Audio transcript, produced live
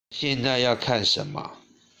现在要看什么？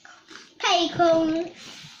太空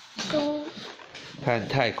书。看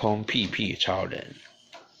太空屁屁超人。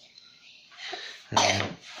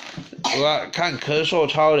我要看咳嗽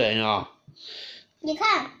超人哦。你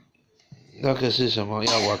看。那个是什么？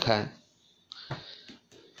要我看？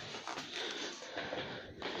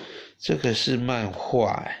这个是漫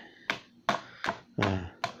画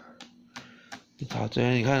好，这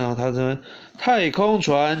边你看哦，它这边太空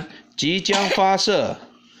船即将发射。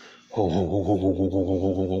你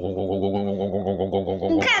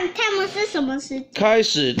看他们是什么时间？开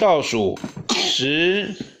始倒数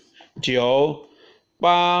，10、9、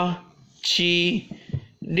8、7、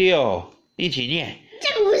6，一起念。这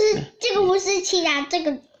个不是7啊，这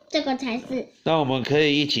个才是。那我们可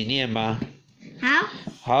以一起念吗？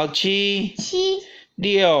好，7、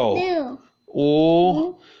6、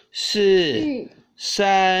5、4、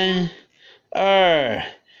3、2、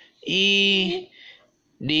1、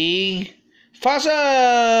0，发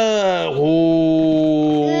射！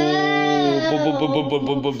呼！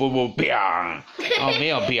不，啪！哦，没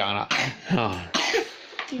有啪了啊，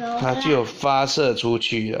它就发射出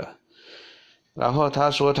去了。然后他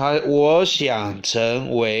说我想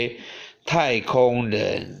成为太空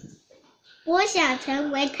人。我想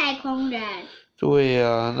成为太空人。对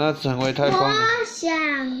呀，那成为太空人。我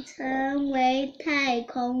想成为太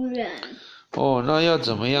空人。哦，那要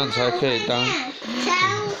怎么样才可以当？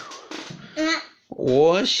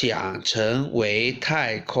我想成为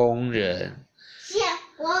太空人。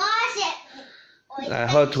然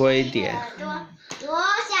后推一点。我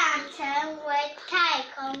想成为太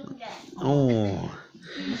空人。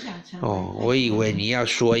我以为你要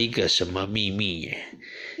说一个什么秘密耶，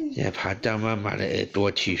要爬到妈妈的耳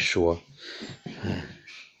朵去说。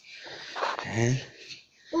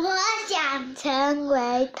我想成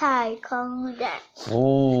为太空人。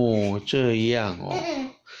这样